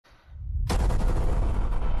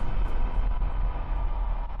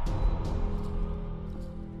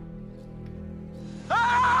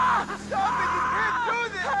Stop it! You can't do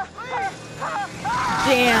this! Please!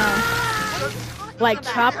 Damn. Like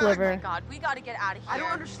chop Oh liver. my god, we gotta get out of here. I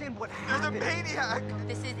don't understand what happened. You're the maniac!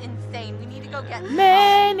 This is insane. We need to go get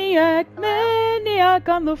Maniac, maniac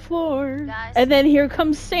on the floor. Guys? And then here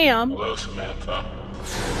comes Sam. Hello, Samantha.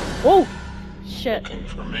 Oh, shit. Looking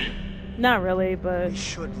for me? Not really, but We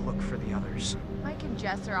should look for the others. Mike and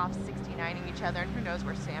Jess are off 69ing each other, and who knows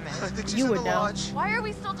where Sam I is. think she's You in would the know. lodge. Why are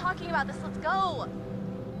we still talking about this? Let's go.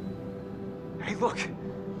 Hey, look!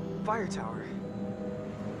 Fire tower.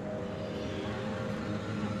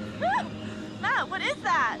 Matt, what is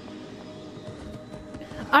that?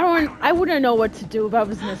 I wouldn't know what to do if I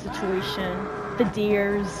was in this situation. The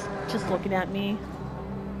deers just looking at me.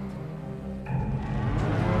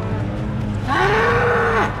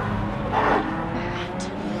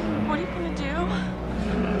 What are you gonna do?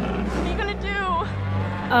 What are you gonna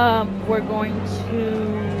do? We're going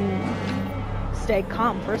to stay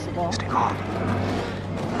calm, first of all. Stay calm.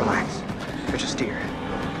 Relax. They're just deer.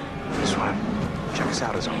 Just wanna check us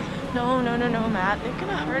out as all. No, Matt. They're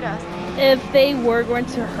gonna hurt us. If they were going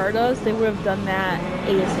to hurt us, they would have done that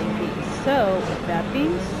ASAP. So, with that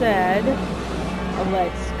being said,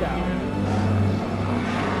 let's go.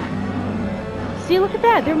 See, look at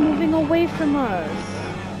that. They're moving away from us.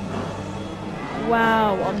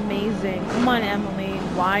 Wow, amazing. Come on, Emily.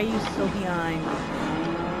 Why are you still behind?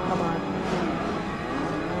 Come on.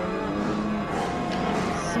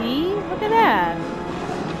 See? Look at that.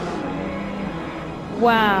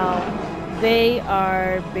 Wow. They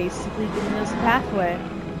are basically giving us a pathway.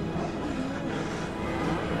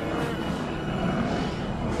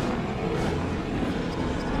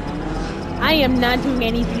 I am not doing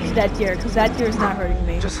anything to that deer, because that deer is not hurting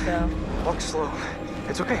me, Just so. walk slow.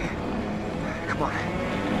 It's okay. Come on.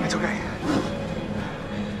 It's okay.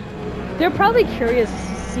 They're probably curious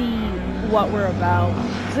to see what we're about.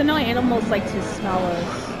 Because I know animals like to smell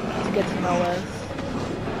us, to get to know us.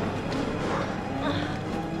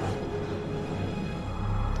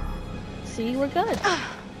 See, we're good.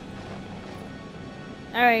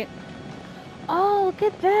 Alright. Oh, look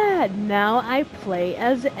at that. Now I play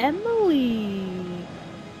as Emily.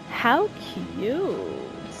 How cute.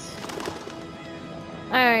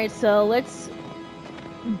 Alright, so let's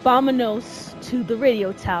Vamonos to the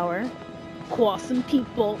radio tower. Call some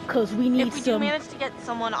people, cause we need If we do some manage to get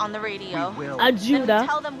someone on the radio, We will. then Ajuda.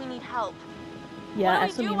 tell them we need help. Yeah,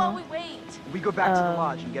 What do we do while we wait? We go back to the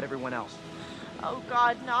lodge and get everyone else. Oh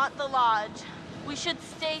god, not the lodge. We should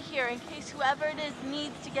stay here in case whoever it is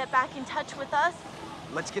needs to get back in touch with us.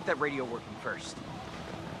 Let's get that radio working first.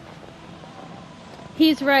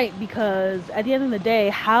 He's right, because at the end of the day,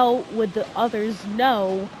 how would the others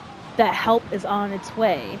know that help is on its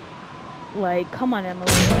way? Like, come on,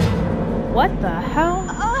 Emily. What the hell?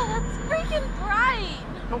 Oh, that's freaking bright!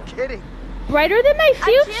 No kidding. Brighter than my I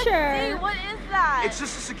can't future! see. What is that? It's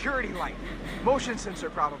just a security light. Motion sensor,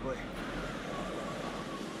 probably.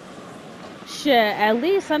 Shit, at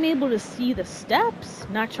least I'm able to see the steps.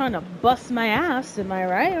 Not trying to bust my ass, am I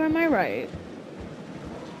right or am I right?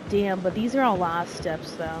 Damn, but these are a lot of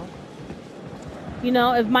steps though. You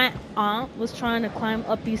know, if my aunt was trying to climb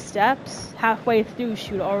up these steps, halfway through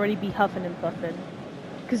she would already be huffing and puffing.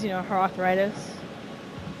 Because, you know, her arthritis.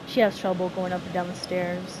 She has trouble going up and down the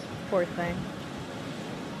stairs. Poor thing.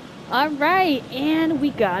 Alright, and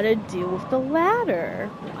we gotta deal with the ladder.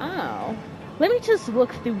 Wow. Let me just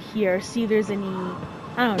look through here, see if there's any,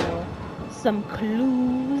 I don't know, some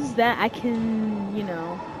clues that I can, you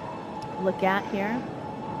know, look at here.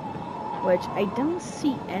 Which I don't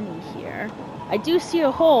see any here. I do see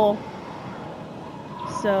a hole.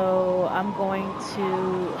 So I'm going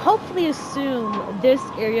to hopefully assume this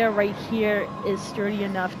area right here is sturdy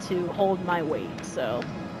enough to hold my weight, so.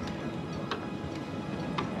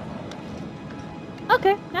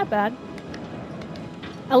 Okay, not bad.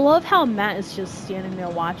 I love how Matt is just standing there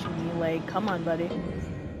watching me like, come on, buddy.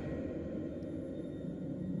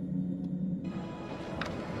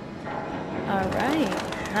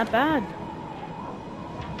 Alright, not bad.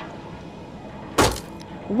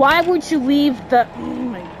 Why would you leave the... Oh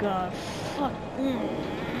my god. Fuck.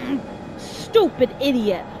 Stupid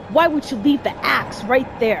idiot. Why would you leave the axe right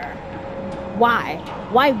there? Why?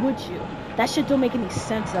 Why would you? That shit don't make any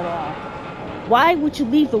sense at all. Why would you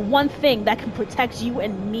leave the one thing that can protect you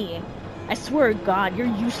and me? I swear to God, you're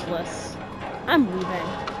useless. I'm leaving.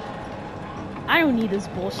 I don't need this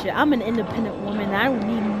bullshit. I'm an independent woman. I don't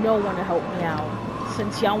need no one to help me out.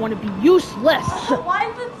 Since y'all want to be useless. Why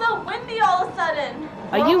is it so windy all of a sudden?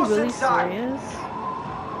 Are you really inside. serious?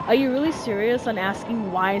 Are you really serious on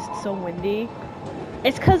asking why it's so windy?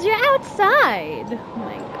 It's 'cause you're outside. Oh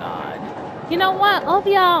my god. You know what? All of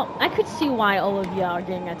y'all, I could see why all of y'all are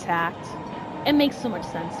getting attacked. It makes so much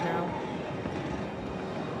sense now.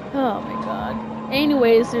 Oh my god.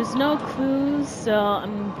 Anyways, there's no clues, so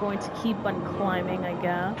I'm going to keep on climbing, I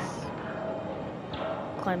guess.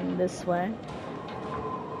 Climbing this way.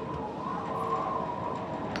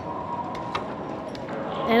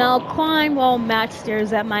 And I'll climb while Matt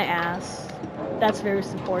stares at my ass. That's very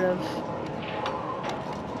supportive.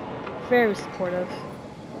 Very supportive.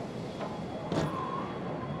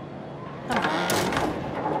 Come on.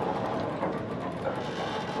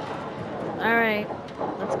 Alright,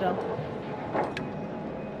 let's go.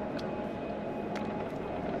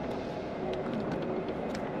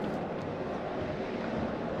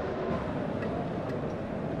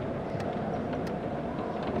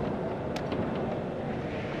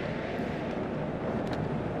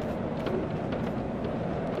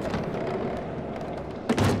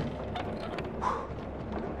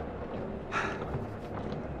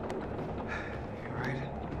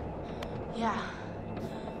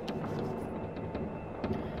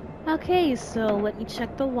 Okay, so let me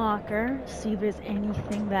check the locker, see if there's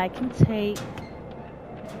anything that I can take.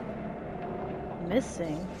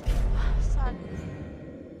 Missing? Son.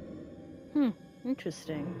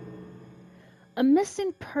 Interesting. A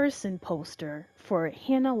missing person poster for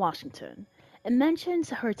Hannah Washington. It mentions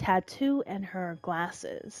her tattoo and her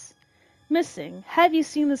glasses. Missing. Have you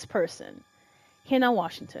seen this person? Hannah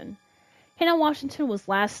Washington. Hannah Washington was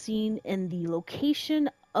last seen in the location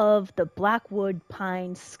of the Blackwood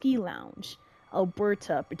Pines Ski Lounge,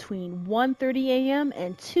 Alberta, between 1:30 a.m.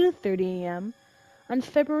 and 2:30 a.m. on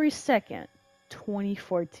February 2nd,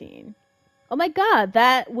 2014. Oh my god,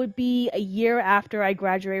 that would be a year after I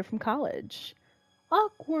graduated from college.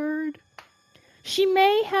 Awkward. She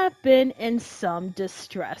may have been in some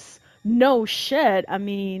distress. No shit. I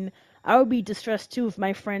mean, I would be distressed too if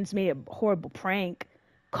my friends made a horrible prank,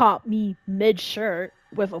 caught me mid-shirt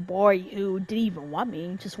with a boy who didn't even want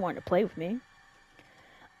me, just wanted to play with me.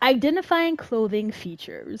 Identifying clothing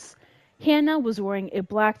features. Hannah was wearing a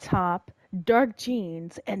black top, dark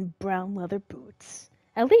jeans, and brown leather boots.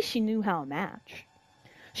 At least she knew how to match.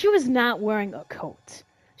 She was not wearing a coat.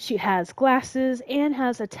 She has glasses and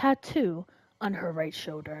has a tattoo on her right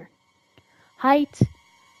shoulder. Height,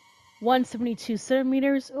 172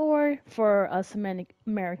 centimeters, or for us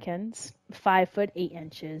Americans,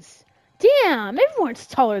 5'8". Damn, everyone's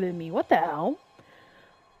taller than me. What the hell?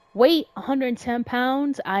 Weight, 110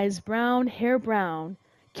 pounds, eyes brown, hair brown.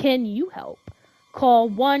 Can you help?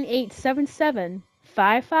 Call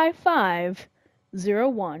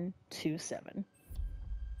 1-877-555-0127.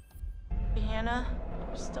 Hannah,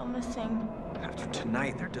 we're still missing. After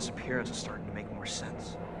tonight, their disappearance is starting to make more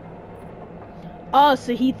sense. Oh,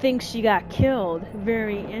 so he thinks she got killed.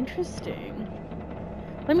 Very interesting.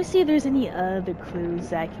 Let me see if there's any other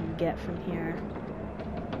clues I can get from here.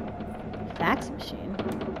 Fax machine.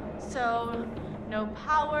 So, no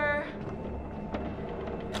power.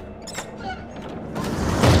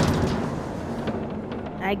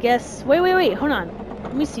 I guess. Wait. Hold on.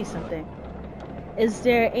 Let me see something. Is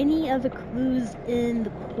there any other clues in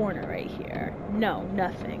the corner right here? No,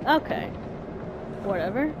 nothing. Okay.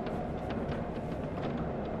 Whatever.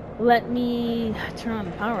 Let me turn on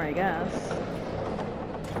the power, I guess.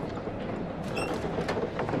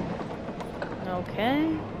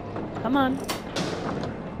 Okay. Come on.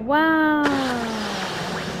 Wow.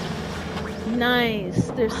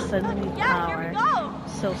 Nice. There's suddenly power. Here we go.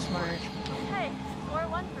 So smart. Hey,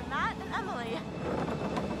 4-1 for Matt and Emily.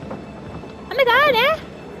 Oh my god, eh?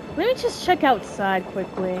 Let me just check outside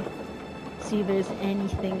quickly. See if there's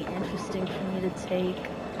anything interesting for me to take.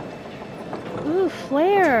 Ooh,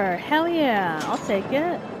 flare. Hell yeah. I'll take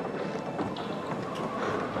it.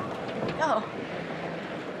 Go.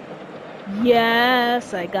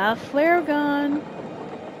 Yes, I got a flare gun.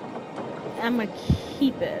 I'm gonna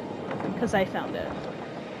keep it because I found it.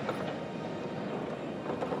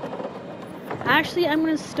 Actually, I'm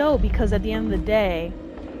gonna stow because at the end of the day,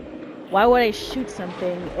 why would I shoot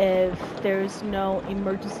something if there's no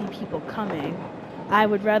emergency people coming? I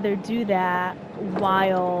would rather do that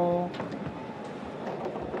while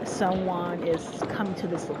someone is coming to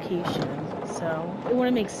this location. So it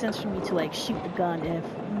wouldn't make sense for me to like shoot the gun if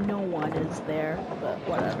no one is there, but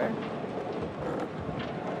whatever.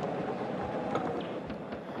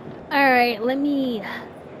 Alright, let me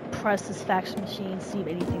press this fax machine, see if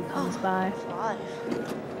anything comes by. It's alive.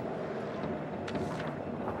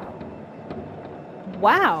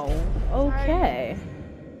 Wow, okay.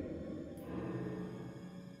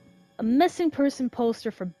 A missing person poster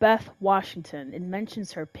for Beth Washington. It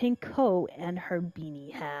mentions her pink coat and her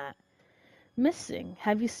beanie hat. Missing.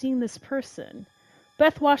 Have you seen this person?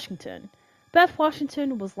 Beth Washington. Beth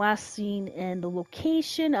Washington was last seen in the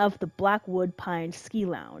location of the Blackwood Pine Ski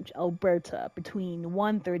Lounge, Alberta, between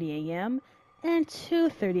 1:30 a.m. and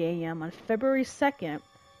 2:30 a.m. on February 2nd,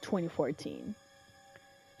 2014.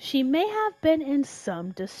 She may have been in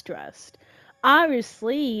some distress.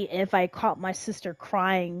 Obviously, if I caught my sister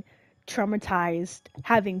crying, traumatized,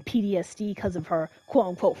 having PTSD because of her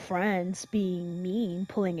quote-unquote friends being mean,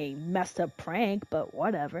 pulling a messed up prank, but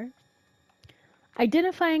whatever.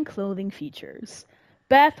 Identifying clothing features.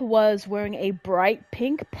 Beth was wearing a bright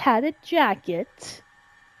pink padded jacket.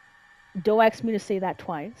 Don't ask me to say that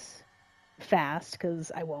twice. Fast,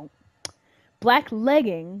 because I won't. Black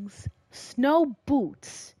leggings, snow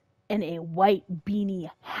boots, and a white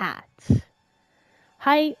beanie hat.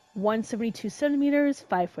 Height, 172 centimeters,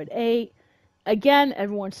 5'8". Again,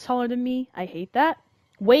 everyone's taller than me. I hate that.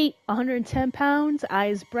 Weight, 110 pounds,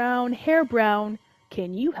 eyes brown, hair brown.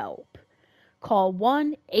 Can you help? Call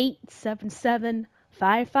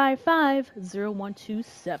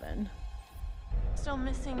 1-877-555-0127. Still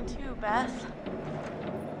missing too, Beth.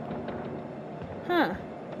 Huh.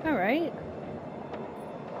 Alright.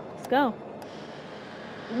 Let's go.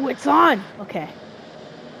 Ooh, it's on! Okay.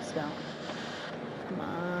 Let's go. Come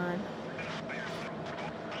on.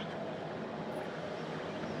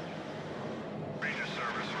 Ranger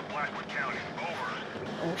service for Blackwood County. Over.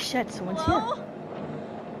 Oh shit, someone's Hello? here.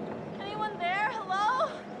 Anyone there? Hello?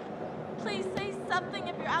 Please say something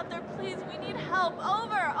if you're out there, please. We need help.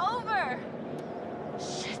 Over, over.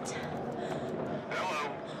 Shit.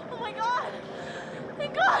 Hello. Oh my god.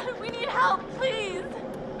 Thank God. We need help, please.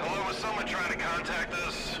 Hello, is someone trying to contact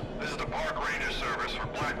us? This is the Park Ranger service for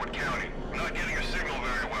Blackwood County. I'm not getting your signal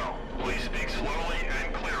very well. Please speak slowly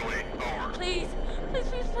and clearly. Over. Please, please,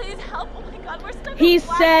 please, please help. Oh my god, we're stuck He in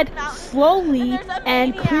Blackwood said Mountain. slowly And there's a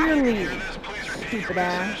and maniac. clearly. Hear this? Please repeat Stupid your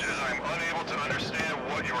ass. message as I'm unable to understand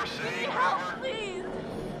what you are We saying. need help, Over. please.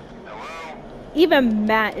 Hello? Even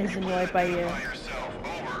Matt is Please annoyed by you. identify yourself.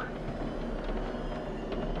 Over.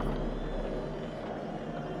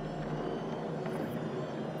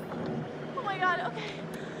 Oh my god, okay.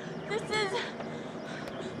 This is...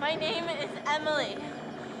 My name is Emily.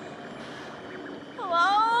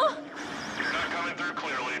 Hello? You're not coming through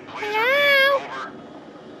clearly. Please Hello? repeat. Over.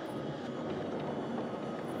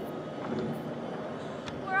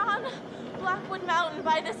 We're on Blackwood Mountain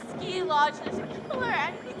by the ski lodge. There's a killer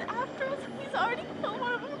and he's after us. He's already killed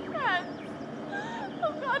one of our friends.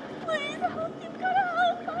 Oh god, please help. You've gotta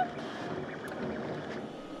help us.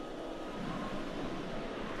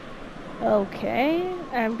 Okay,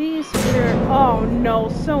 at least we're... Oh no,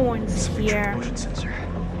 someone's It's a here. motion sensor.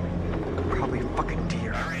 Probably a fucking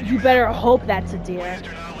deer. You better hope that's a deer. Please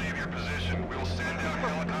do not leave your position. We will send out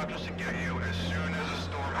helicopters to get you as soon as the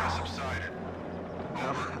storm has subsided.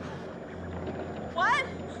 Over. What?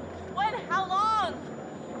 When? How long?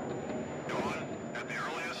 Dawn at the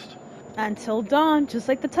earliest. Until dawn, just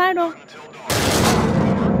like the title. Until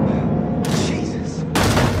dawn. Jesus.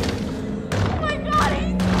 Oh my god,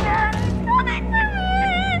 he's here. He's coming for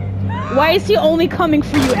me. Why is he only coming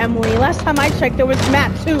for you, Emily? Last time I checked, there was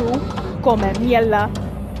Matt too. Come miela.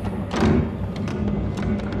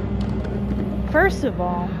 First of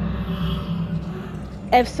all,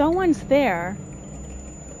 if someone's there,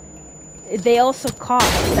 they also caught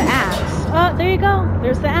the axe. Oh, there you go.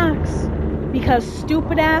 There's the axe. Because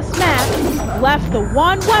stupid ass Matt left the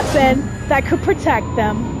one weapon that could protect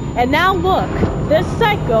them. And now look, this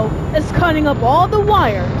psycho is cutting up all the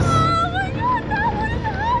wires. Oh my god, that was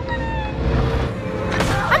happening.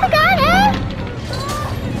 Oh my god, eh?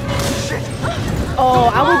 Shit. Oh,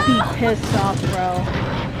 I would be pissed off, bro.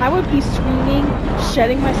 I would be screaming,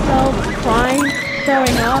 shedding myself, crying,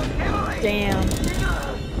 throwing up. Damn.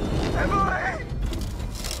 Emily.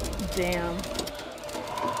 Damn.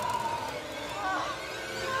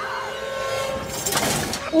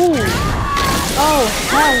 Ooh. Oh,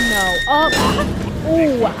 hell no. Oh.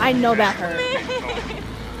 Ooh, I know that hurt.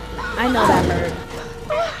 I know that hurt.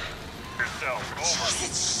 Yourself.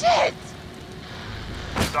 Shit.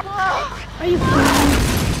 Whoa. Are you kidding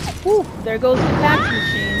me? Ooh, there goes the fax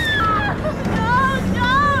machine. No,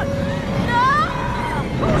 no, no.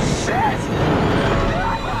 Oh shit.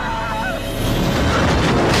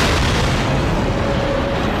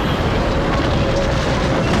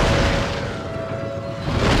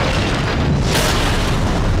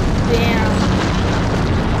 Damn.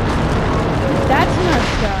 That's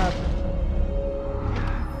messed up.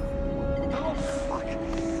 Oh fuck.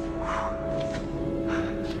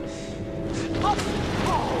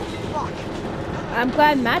 Oh fuck. I'm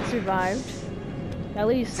glad Matt survived. At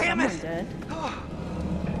least Damn someone it. did.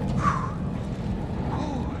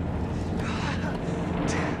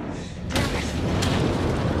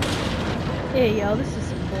 Hey, yo, this is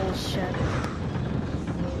some bullshit.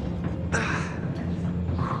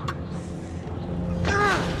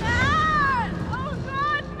 Matt! Oh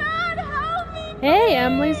God, Matt, help me! Hey,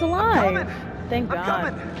 Emily's alive. Coming. Thank I'm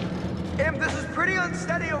God. coming. Em, this is pretty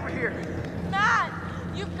unsteady over here. Matt,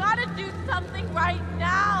 you've got to do something right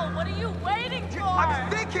now. What are you waiting for? I'm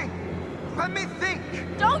thinking. Let me think.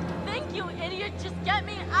 Don't think, you idiot. Just get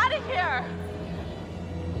me out of here.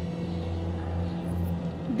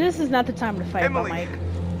 This is not the time to fight about Emily, Mike.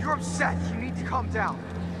 you're upset. You need to calm down.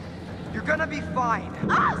 You're gonna be fine.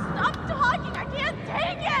 Ah, stop talking. I can't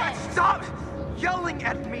take it. Stop yelling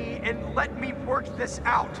at me and let me work this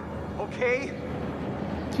out, okay?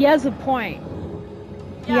 He has a point.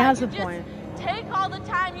 He Yeah, has you a point. Just take all the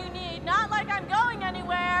time you need. Not like I'm going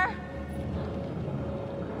anywhere.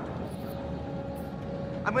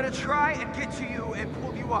 I'm gonna try and get to you and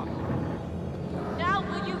pull you up. Now,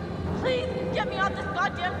 will you please get me off this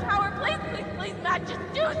goddamn tower? Please, please, please, Matt, just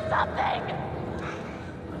do something!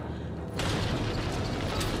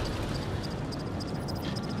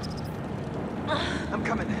 I'm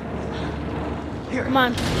coming. Here. Come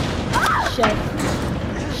on. Shit.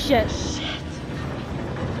 Shit.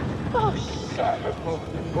 Oh, shit.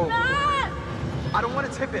 Oh. Matt! I don't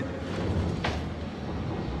want to tip it.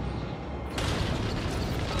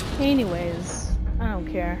 Anyways, I don't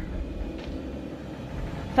care.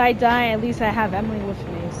 If I die, at least I have Emily with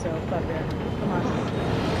me, so fuck it. Come on.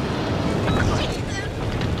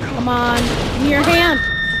 Come on. Give me your hand.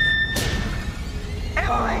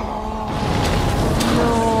 Emily!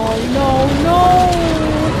 No, no, no!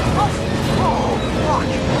 Oh, fuck!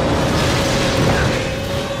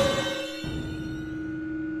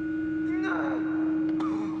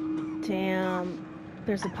 Damn.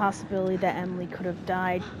 There's a possibility that Emily could have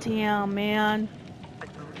died. Damn, man.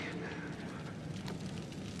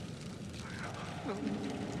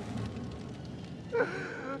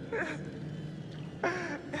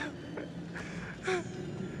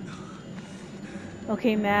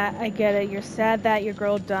 Okay, Matt, I get it. You're sad that your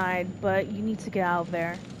girl died, but you need to get out of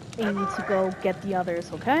there. And you need to go get the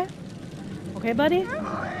others, okay? Okay, buddy?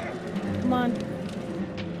 Come on.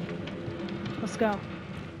 Let's go.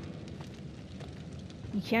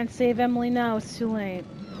 You can't save Emily now, it's too late.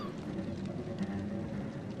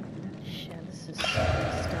 Shit, this is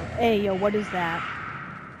stuff. Hey, yo, what is that?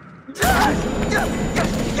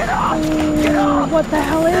 Get off! Get off! What the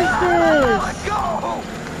hell is this? Let go!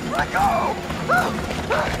 Let go!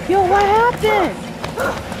 Yo, what happened?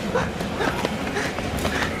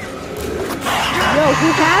 Yo, who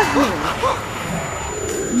has me?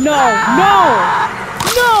 No, no!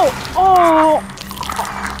 No! Oh!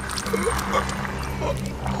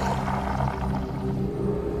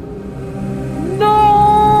 No!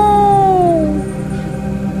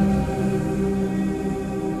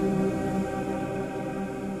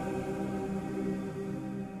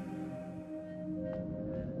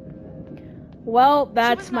 Well,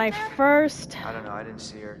 that's not my there? first I don't know, I didn't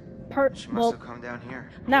see her. She must well, have come down here.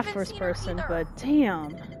 not haven't first seen her person, either. but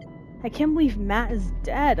damn. I can't believe Matt is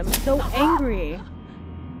dead. I'm so angry.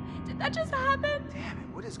 Did that just happen? Damn it,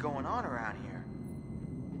 what is going on around here?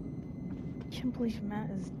 I can't believe Matt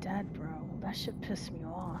is dead, bro. That shit pissed me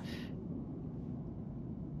off.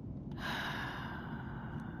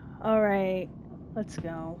 Alright, let's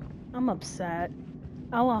go. I'm upset.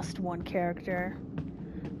 I lost one character.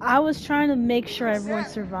 I was trying to make sure everyone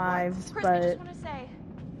survives, Chris, I just but want to say,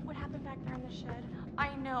 what happened back there in the shed?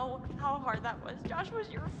 I know how hard that was. Josh was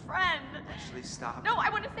your friend. Ashley, stop. No, I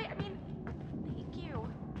want to say, I mean, thank you.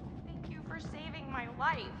 Thank you for saving my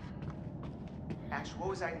life. Ash, what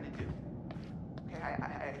was I gonna do? Okay,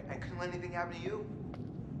 I couldn't let anything happen to you.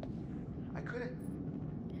 I couldn't.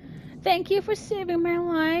 thank you for saving my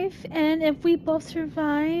life. And if we both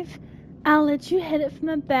survive, I'll let you hit it from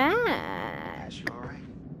the back. Ash, you alright?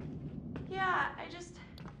 Yeah,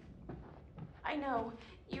 I know.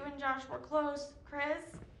 You and Josh were close, Chris.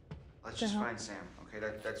 Let's just hell? find Sam, okay?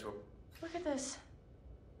 That's what... Look at this.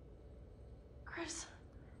 Chris,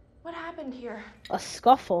 what happened here? A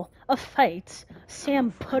scuffle, a fight.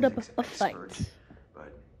 Sam put up forensics a fight. expert,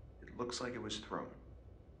 but it looks like it was thrown.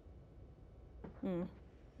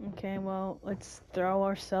 Okay, well, let's throw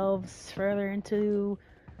ourselves further into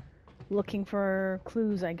looking for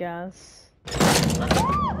clues, I guess.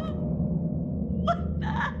 What the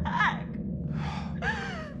heck?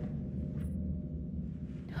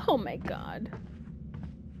 Oh my god.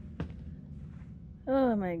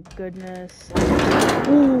 Oh my goodness.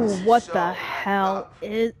 Ooh, what So the hell up.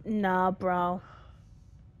 is... Nah, bro.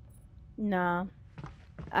 Nah.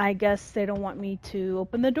 I guess they don't want me to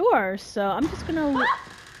open the door, so I'm just gonna...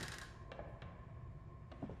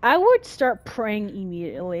 I would start praying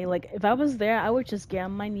immediately. Like, if I was there, I would just get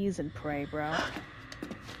on my knees and pray, bro.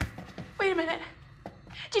 Wait a minute.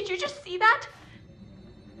 Did you just see that?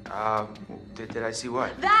 Did I see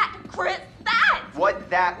what? That, Chris, that! What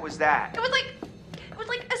that was that? It was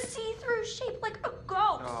like a see-through shape, like a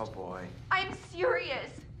ghost. Oh boy. I'm serious.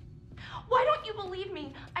 Why don't you believe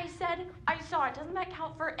me? I said I saw it. Doesn't that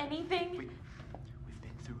count for anything? We've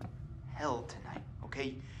been through hell tonight,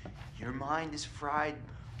 okay? Your mind is fried.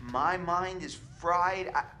 My mind is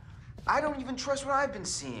fried. I don't even trust what I've been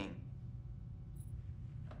seeing.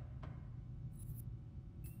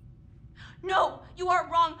 No, you are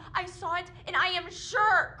wrong. I saw it, and I am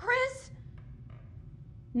sure, Chris.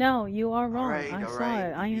 No, you are wrong. All I saw right.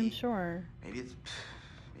 it. I am sure. Maybe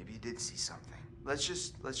you did see something. Let's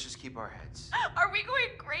just keep our heads. Are we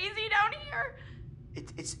going crazy down here?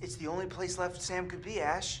 It's the only place left Sam could be,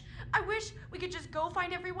 Ash. I wish we could just go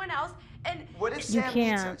find everyone else and... What if Sam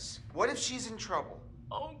needs us? What if she's in trouble?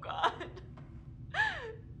 Oh, God.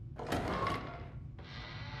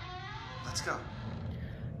 Let's go.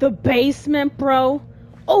 The basement, bro.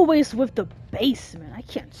 Always with the basement. I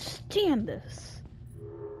can't stand this.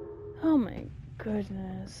 Oh my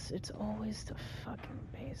goodness. It's always the fucking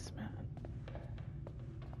basement.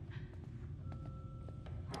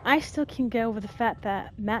 I still can't get over the fact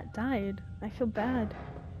that Matt died. I feel bad.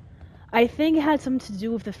 I think it had something to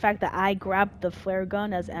do with the fact that I grabbed the flare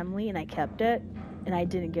gun as Emily and I kept it and I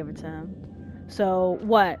didn't give it to him. So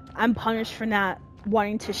what? I'm punished for not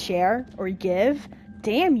wanting to share or give?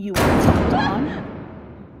 Damn you, Don.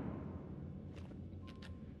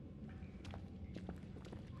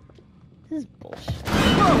 This is bullshit.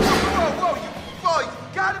 Whoa, you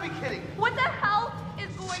gotta be kidding. What the hell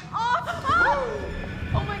is going on? Ah!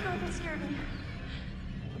 Oh my God, that scared me.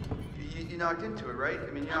 You knocked into it, right?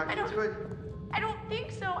 I mean, you knocked into it? I don't think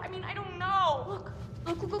so. I mean, I don't know.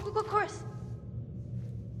 Look, Chris.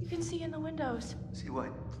 You can see in the windows. See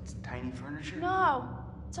what? It's tiny furniture? No,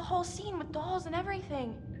 it's a whole scene with dolls and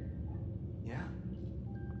everything. Yeah?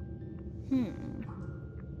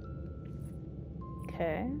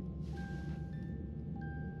 Okay.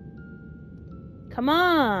 Come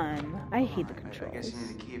on! I hate the controls. I guess you need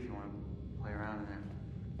a key if you want to play around in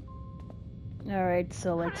there. Alright,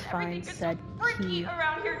 so let's find said freaky key.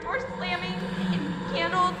 around here. Doors slamming and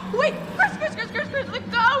candles. Wait, Chris, the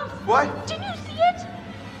ghost! What? Didn't you see it?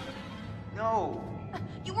 No.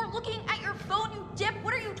 You were looking at your phone, you dip.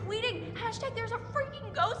 What are you tweeting? Hashtag there's a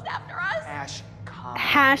freaking ghost after us. Ash, come on.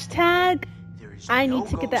 Hashtag There is I no need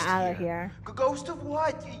to get that ghost out of here. Ghost of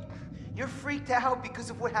what? You're freaked out because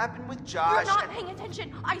of what happened with Josh. You're not paying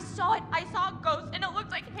attention. I saw it. I saw a ghost, and it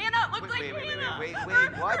looked like Hannah. It looked like Hannah. Wait,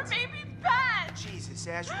 Her what? baby's pet. Jesus,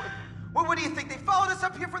 Ash, what do you think? They followed us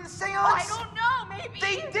up here from the seance? I don't know. Maybe.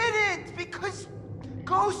 They didn't, because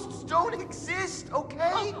ghosts don't exist,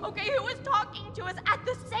 okay? Oh, okay, who was talking to us at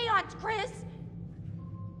the seance, Chris?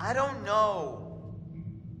 I don't know.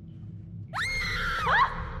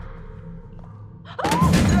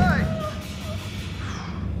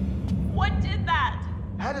 What did that?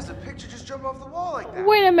 How does a picture just jump off the wall like that?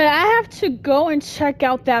 Wait a minute, I have to go and check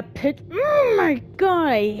out that pit. Oh my god,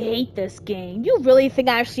 I hate this game. You really think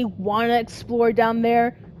I actually want to explore down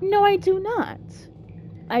there? No, I do not.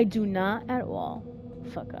 I do not at all.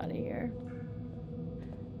 Fuck out of here.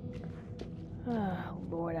 Oh,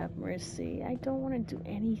 Lord have mercy. I don't want to do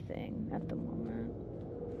anything at the moment.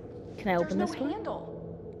 Can I open this There's one? no handle.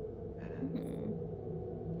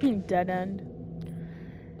 Dead end.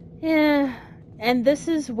 Yeah, and this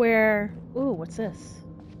is where... Ooh, what's this?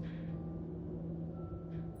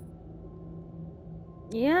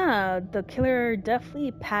 Yeah, the killer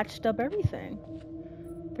definitely patched up everything.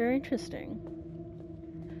 Very interesting.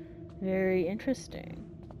 Very interesting.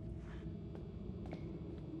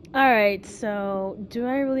 Alright, so do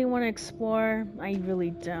I really want to explore? I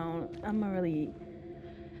really don't. I'm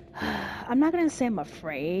not gonna say I'm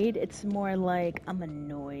afraid. It's more like I'm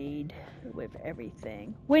annoyed with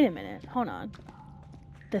everything. Wait a minute. Hold on.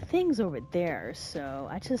 The thing's over there, so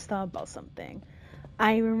I just thought about something.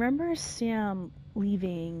 I remember Sam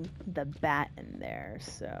leaving the bat in there,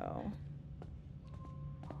 so...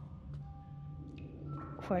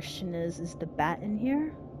 Question is the bat in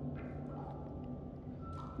here?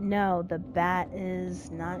 No, the bat is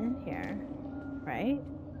not in here, right?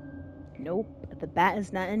 Nope, the bat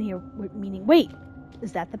is not in here, meaning, wait,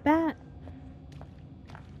 is that the bat?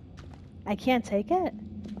 I can't take it?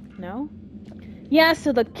 No? Yeah,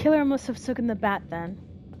 so the killer must have taken the bat then.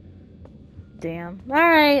 Damn.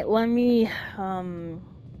 Alright, let me,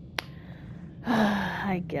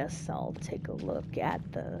 I guess I'll take a look at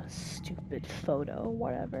the stupid photo,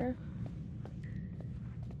 whatever.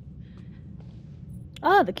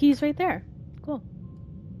 Oh, the key's right there. Cool.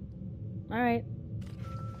 Alright.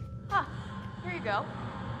 Huh. Here you go.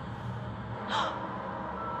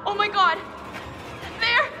 Oh my god!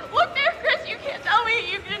 There! Look there, Chris! You can't tell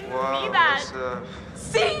me you didn't see that!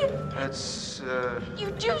 See? That's,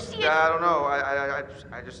 You do see it! I don't know.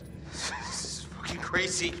 I just... This is fucking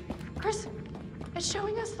crazy. Chris, it's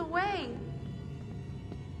showing us the way.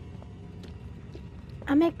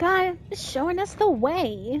 Oh my god, it's showing us the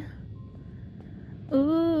way.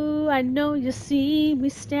 Ooh, I know you see me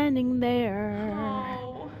standing there.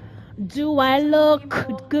 Oh. Do I look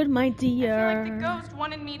evil. good, my I dear? feel like the ghost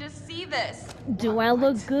wanted me to see this. Do I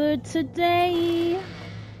look good today?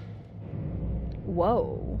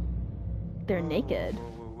 Whoa. They're naked.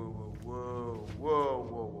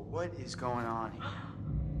 Whoa. What is going on here?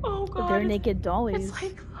 Oh god. They're naked dollies. It's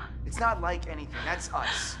like... It's not like anything. That's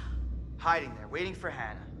us. Hiding there, waiting for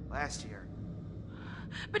Hannah. Last year.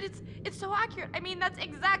 But it's so accurate. I mean, that's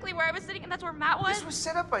exactly where I was sitting, and that's where Matt was. This was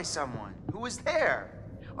set up by someone. Who was there?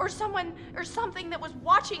 Or someone, or something that was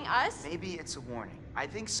watching us. Maybe it's a warning. I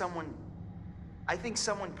think someone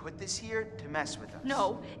put this here to mess with us.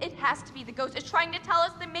 No, it has to be the ghost. It's trying to tell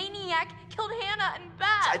us the maniac killed Hannah and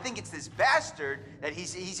Beth. I think it's this bastard that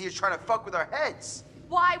he's here trying to fuck with our heads.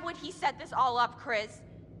 Why would he set this all up, Chris?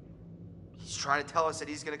 He's trying to tell us that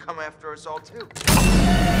he's gonna come after us all too.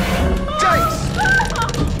 Dice!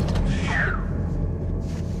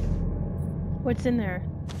 What's in there?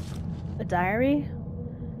 A diary?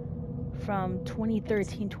 From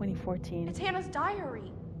 2013-2014. It's Hannah's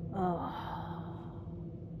diary. Oh.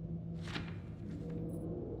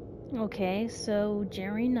 Okay, so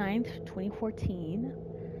January 9th, 2014.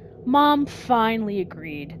 Mom finally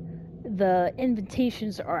agreed. The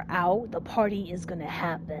invitations are out. The party is gonna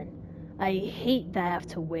happen. I hate that I have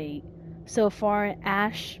to wait. So far,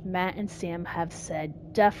 Ash, Matt, and Sam have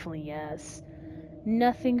said definitely yes.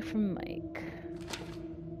 Nothing from Mike.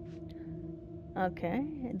 Okay,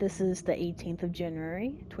 this is the 18th of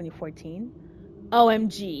January, 2014.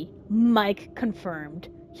 OMG, Mike confirmed.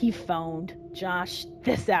 He phoned Josh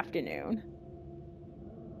this afternoon.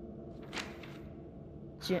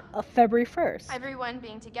 February 1st. Everyone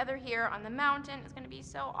being together here on the mountain is going to be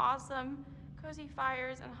so awesome. Cozy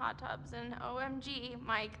fires and hot tubs and OMG,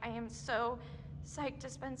 Mike, I am so psyched to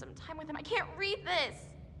spend some time with him. I can't read this.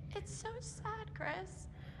 It's so sad, Chris.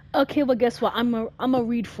 Okay, well, guess what? I'm gonna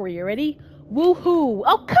read for you. Ready? Woohoo!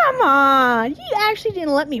 Oh, come on! You actually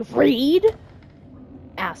didn't let me read,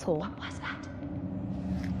 asshole. What was that?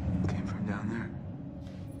 Came from down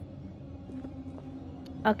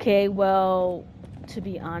there. Okay, well, to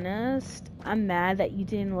be honest, I'm mad that you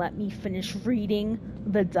didn't let me finish reading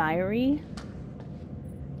the diary.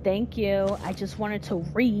 Thank you. I just wanted to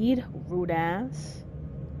read, rude ass.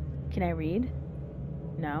 Can I read?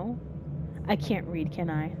 No? I can't read, can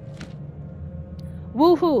I?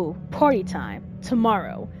 Woohoo! Party time.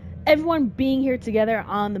 Tomorrow. Everyone being here together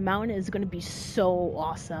on the mountain is going to be so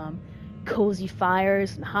awesome. Cozy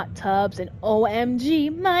fires and hot tubs and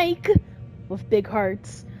OMG Mike! With big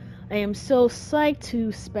hearts. I am so psyched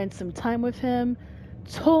to spend some time with him.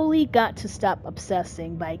 Totally got to stop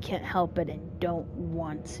obsessing, but I can't help it and don't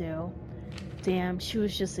want to. Damn, she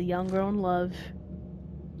was just a young girl in love.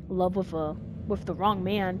 Love with the wrong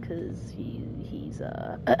man, because he's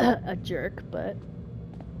a jerk, but...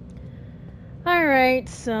 Alright,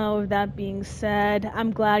 so with that being said,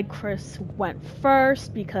 I'm glad Chris went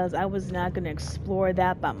first, because I was not going to explore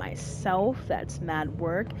that by myself. That's mad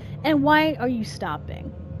work. And why are you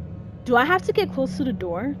stopping? Do I have to get close to the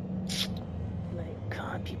door? My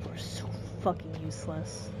god, people are so fucking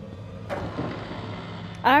useless.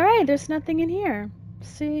 Alright, there's nothing in here.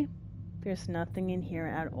 See? There's nothing in here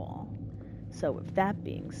at all. So with that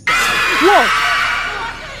being said... Whoa!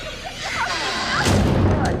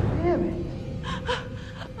 God damn it.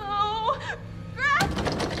 Oh, Greg!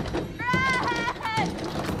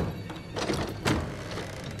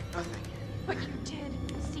 Nothing. But you did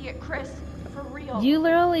see it, Chris. For real. You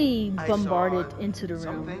literally I bombarded saw into the room.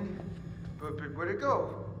 something, but where'd it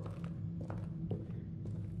go?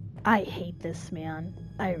 I hate this man.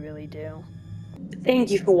 I really do.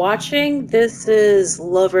 Thank you for watching. This is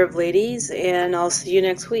Lover of Ladies, and I'll see you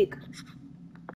next week.